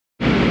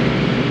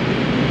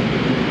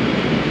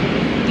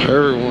Hey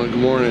everyone, good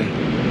morning.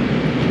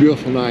 It's a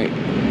beautiful night.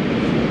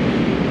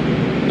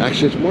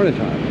 Actually, it's morning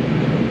time.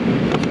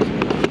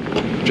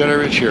 Jedi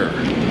Rich here.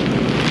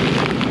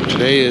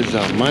 Today is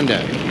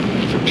Monday,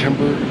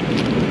 September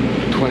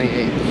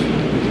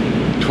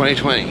 28th,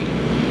 2020.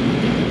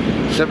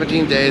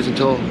 17 days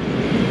until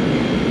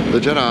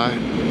the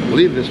Jedi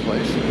leave this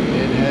place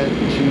and head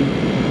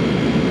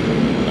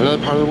to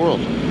another part of the world.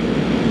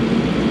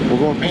 We're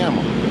going to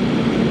Panamá.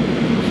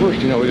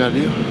 First, you know what we gotta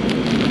do?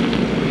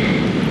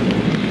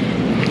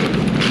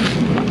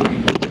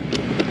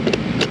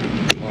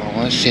 Hold on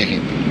 1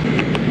 second.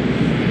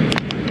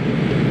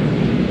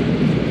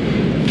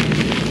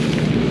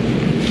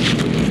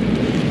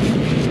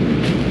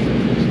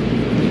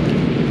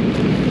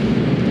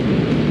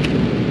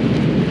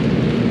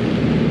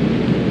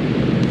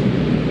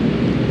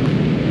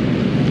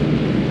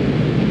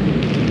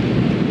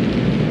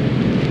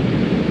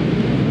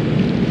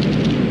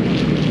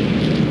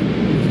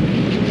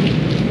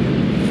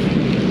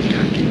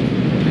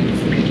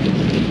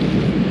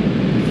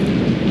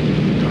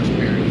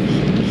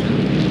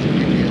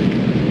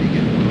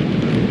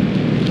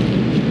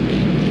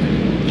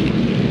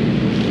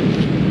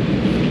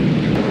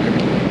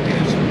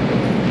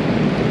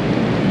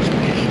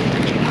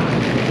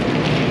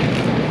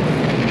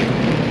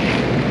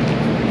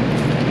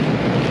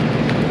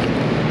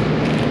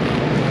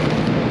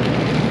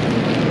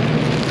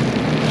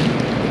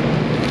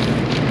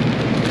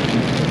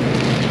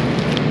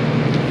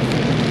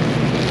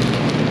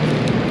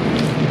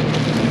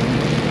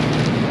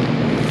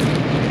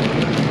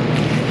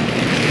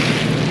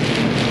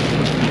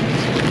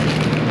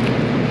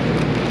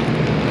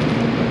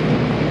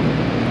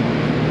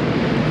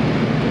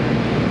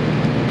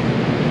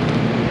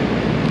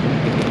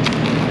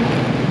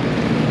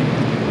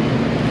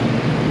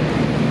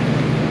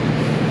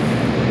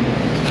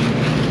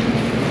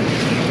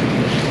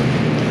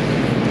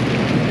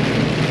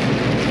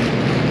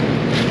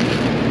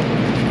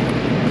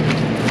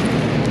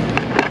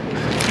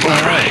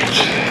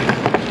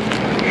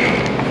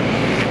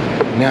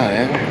 Now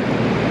then,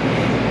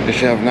 you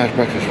should have a nice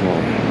breakfast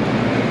morning.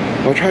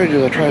 What I'll try to do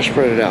is I'll try to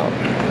spread it out.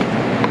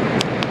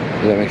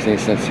 If that makes any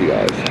sense to you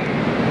guys.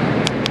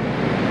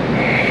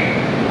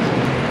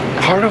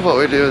 Part of what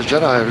we do as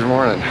Jedi every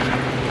morning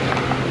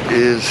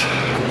is,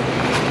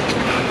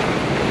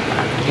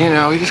 you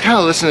know, we just kind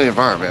of listen to the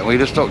environment. We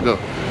just don't go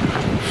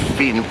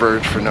feeding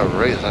birds for no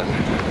reason.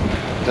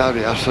 That would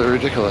be absolutely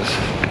ridiculous.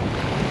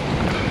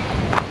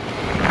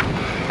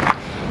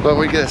 But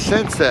we get a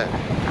sense that,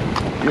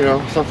 you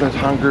know, something's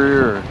hungry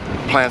or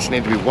plants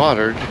need to be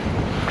watered,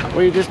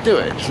 well, you just do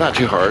it. It's not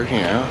too hard, you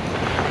know.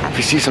 If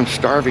you see some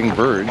starving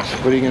birds,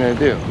 what are you gonna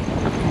do?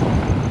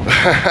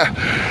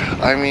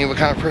 I mean, what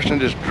kind of person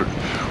just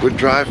would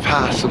drive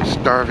past some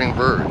starving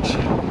birds?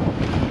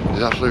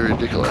 It's absolutely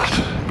ridiculous.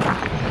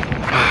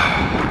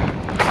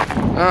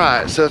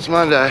 Alright, so it's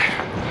Monday,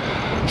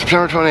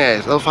 September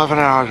 28th,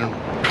 0500 hours and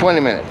 20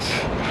 minutes,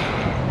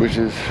 which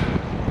is,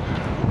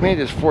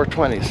 maybe it's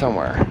 4:20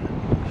 somewhere.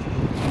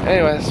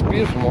 Anyway, it's a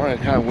beautiful morning.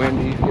 It's kind of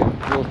windy, getting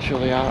a little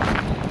chilly out.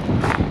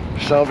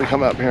 So I'll be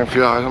coming up here in a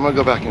few hours. I'm gonna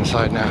go back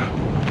inside now.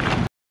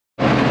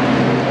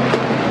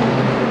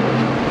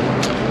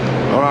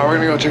 Alright, we're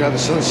gonna go check out the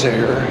sunset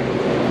here.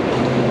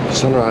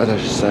 Sunrise, I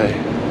should say.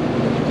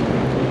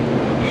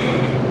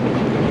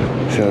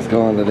 See what's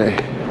going on today.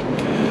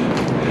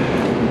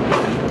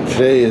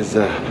 Today is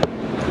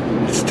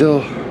it's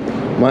still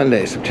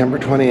Monday, September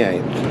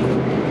 28th.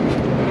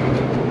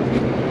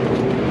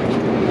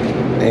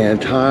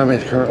 And time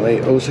is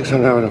currently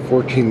 0600 hours and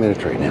 14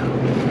 minutes right now.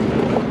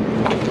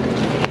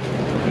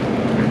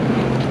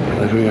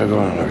 Look what we got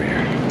going on over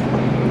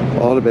here.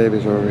 All the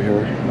babies are over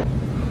here.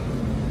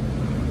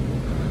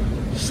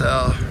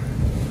 So,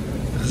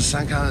 as the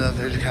sun comes up,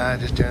 they're just kind of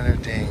just doing their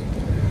thing.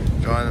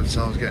 Enjoying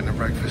themselves, getting their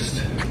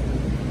breakfast.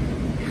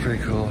 It's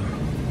pretty cool.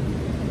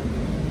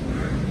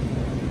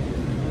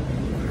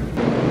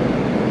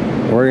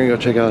 We're gonna go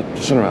check out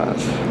the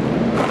sunrise.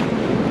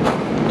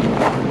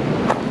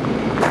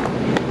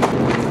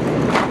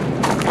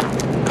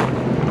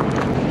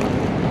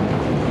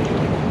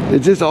 It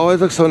just always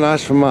looks so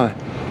nice from my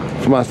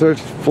third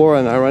floor,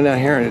 and I run down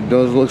here and it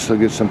doesn't look so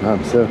good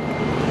sometimes. So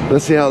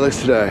let's see how it looks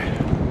today.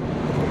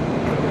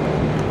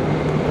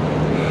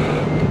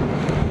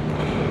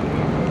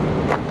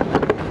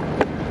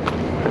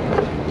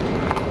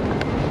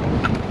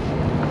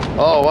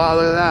 Oh wow,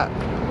 look at that.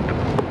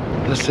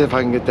 Let's see if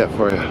I can get that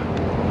for you.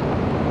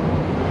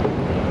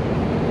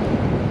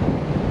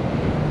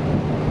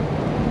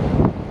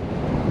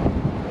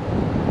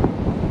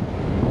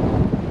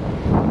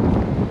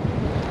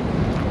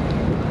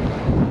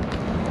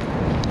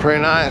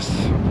 Pretty nice.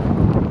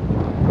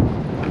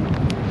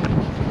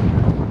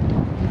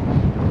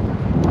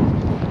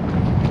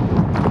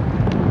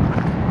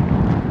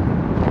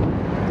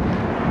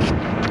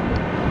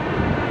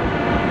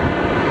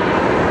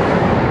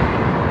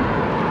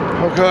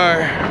 Okay.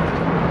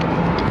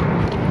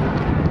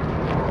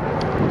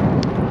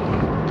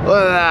 Look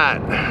at that.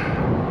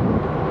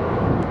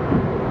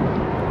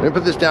 Let me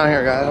put this down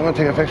here, guys. I'm gonna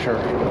take a picture.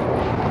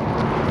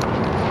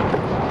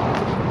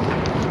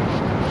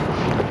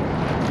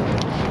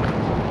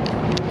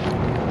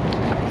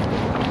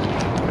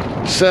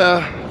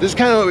 So this is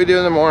kind of what we do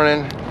in the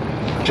morning.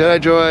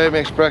 Jedi Joy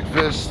makes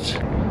breakfast,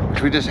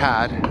 which we just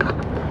had,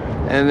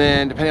 and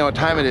then depending on what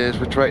time it is,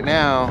 which right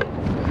now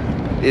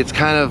it's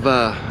kind of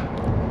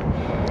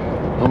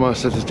I'm gonna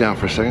set this down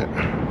for a second.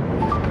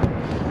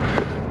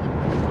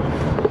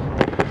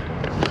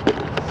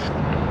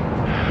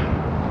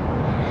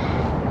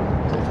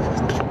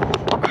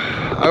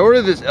 I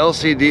ordered this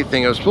LCD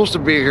thing. It was supposed to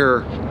be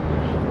here,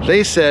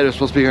 they said it was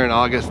supposed to be here in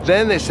August,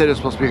 then they said it was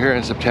supposed to be here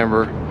in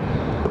September,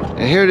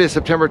 and here it is,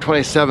 September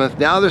 27th.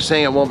 Now they're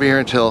saying it won't be here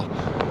until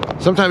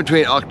sometime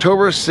between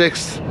October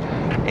 6th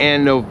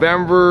and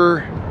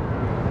November.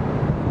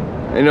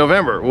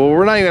 Well,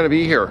 we're not even gonna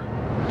be here.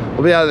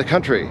 We'll be out of the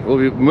country. We'll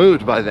be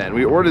moved by then.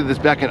 We ordered this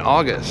back in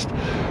August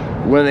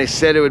when they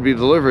said it would be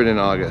delivered in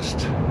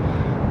August.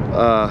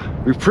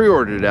 We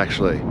pre-ordered it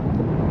actually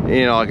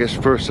in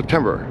August for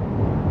September.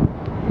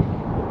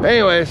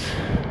 Anyways,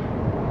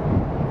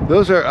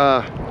 those are,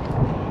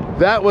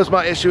 that was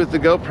my issue with the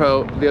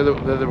GoPro the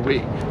other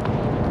week.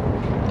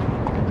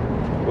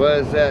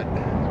 Was that,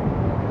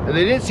 and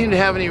they didn't seem to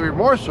have any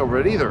remorse over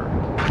it either.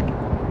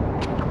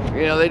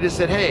 You know, they just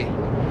said, hey,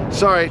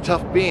 sorry,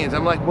 tough beans.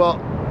 I'm like, well,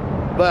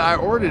 but I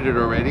ordered it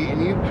already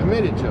and you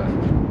committed to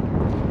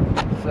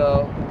it.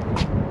 So,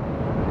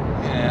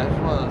 yeah, it's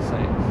one of those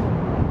things.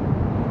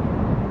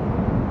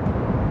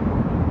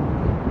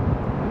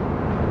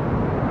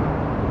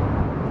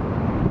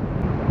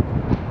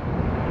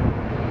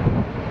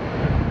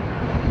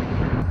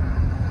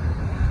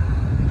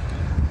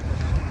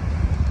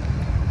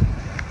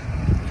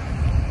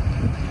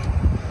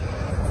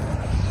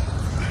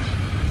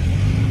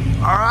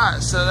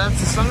 Alright, so that's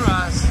the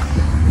sunrise.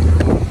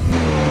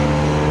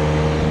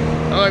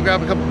 I'm gonna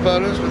grab a couple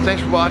photos, but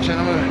thanks for watching.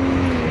 I'm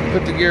gonna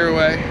put the gear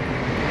away.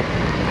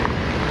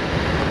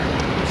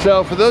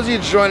 So for those of you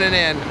joining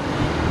in,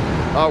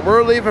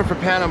 we're leaving for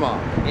Panama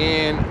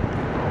in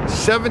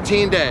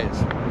 17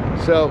 days.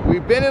 So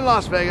we've been in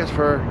Las Vegas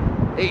for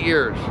 8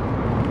 years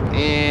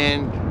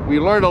and we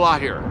learned a lot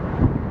here.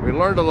 We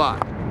learned a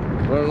lot.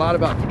 Learned a lot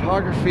about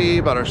photography,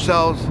 about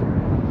ourselves,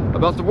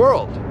 about the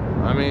world.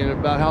 I mean,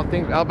 about how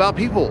things, about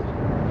people,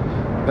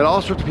 about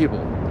all sorts of people.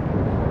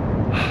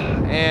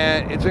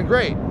 And it's been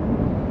great.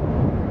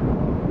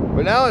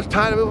 But now it's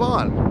time to move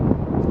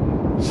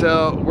on.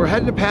 So we're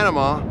heading to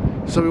Panama.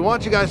 So we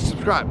want you guys to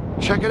subscribe.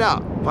 Check it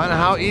out. Find out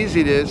how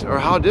easy it is or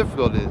how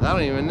difficult it is. I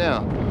don't even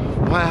know.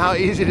 Find out how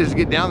easy it is to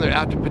get down there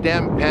after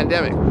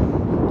pandemic.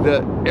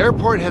 The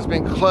airport has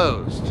been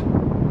closed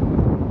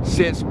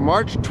since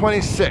March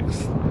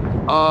 26th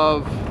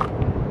of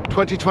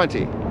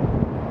 2020.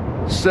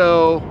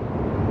 So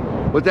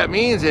what that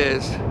means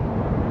is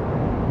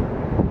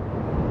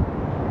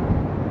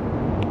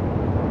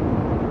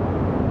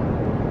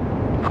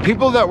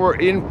people that were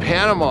in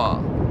Panama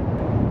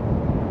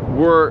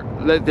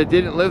that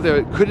didn't live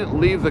there couldn't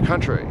leave the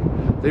country.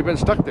 They've been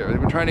stuck there. They've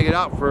been trying to get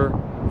out for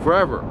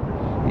forever.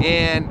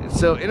 And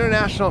so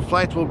international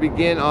flights will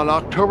begin on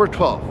October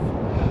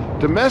 12th.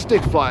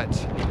 Domestic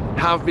flights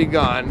have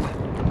begun,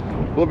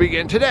 will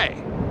begin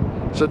today.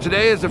 So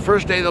today is the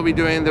first day they'll be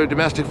doing their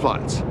domestic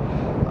flights.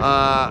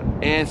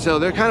 And so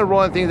they're kind of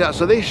rolling things out.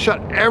 So they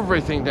shut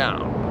everything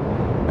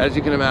down, as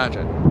you can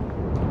imagine,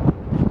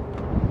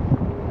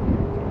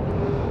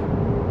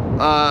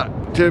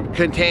 to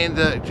contain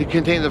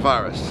the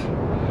virus.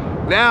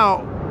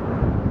 Now,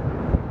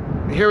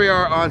 here we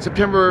are on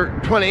September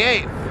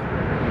 28th.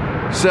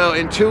 So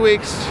in 2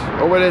 weeks,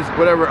 or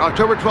whatever,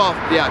 October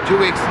 12th, yeah, 2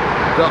 weeks,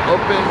 they'll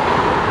open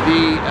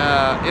the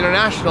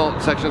international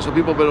section so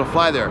people will be able to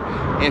fly there.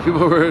 And people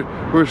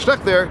who are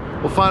stuck there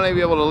will finally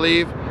be able to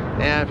leave.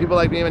 And people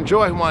like me and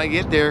Joy who want to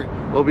get there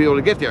will be able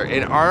to get there.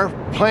 And our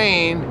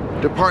plane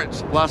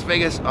departs Las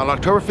Vegas on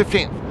October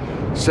 15th.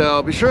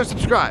 So be sure to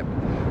subscribe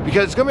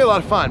because it's going to be a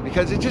lot of fun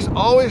because it's just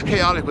always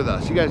chaotic with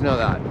us. You guys know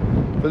that.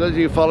 For those of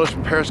you who follow us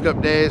from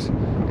Periscope days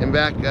and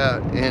back,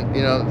 and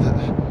you know,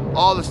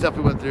 all the stuff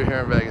we went through here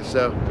in Vegas.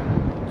 So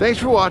thanks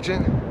for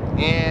watching.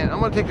 And I'm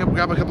going to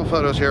grab a couple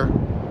photos here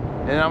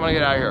and I'm going to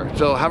get out of here.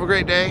 So have a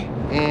great day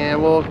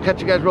and we'll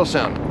catch you guys real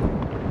soon.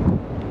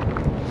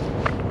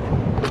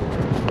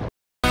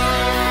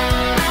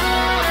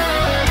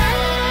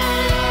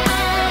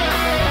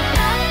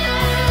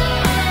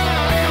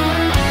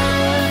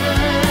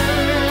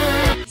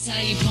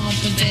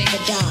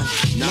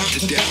 Not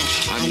to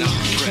death, I'm not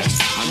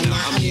impressed, I'm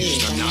not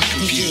amused, I'm not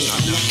confused,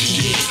 I'm not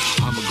confused.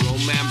 I'm a grown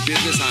man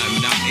business, I'm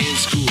not in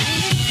school.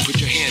 Put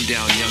your hand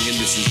down,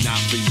 youngin', this is not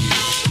for you.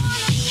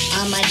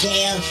 On my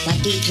jail, my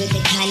beats with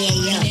the Kanye,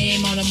 yo. Your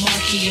name on the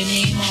marquee, your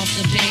name off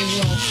the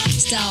payroll.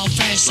 Style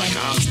fresh like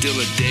I'm still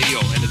a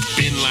day-yo, and it's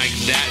been like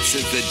that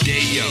since the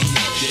day-yo.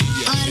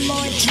 On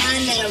more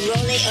time than a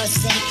Rollie or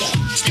Seiko.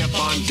 Step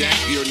on deck,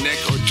 your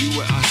neck, or do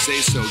what I say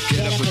so.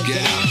 Get up or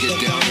get out, get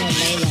down and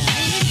lay low.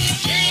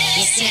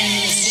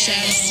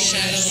 Shadows.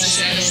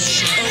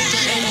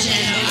 Open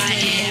Jedi, I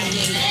am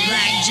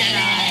Black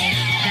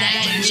Jedi.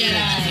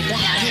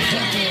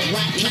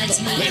 Jedi.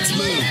 Let's move. Let's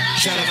move.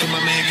 Shout out to my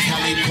man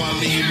Khalid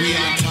Kwame. We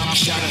on top.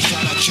 Shout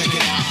out, check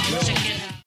it out. Check it out.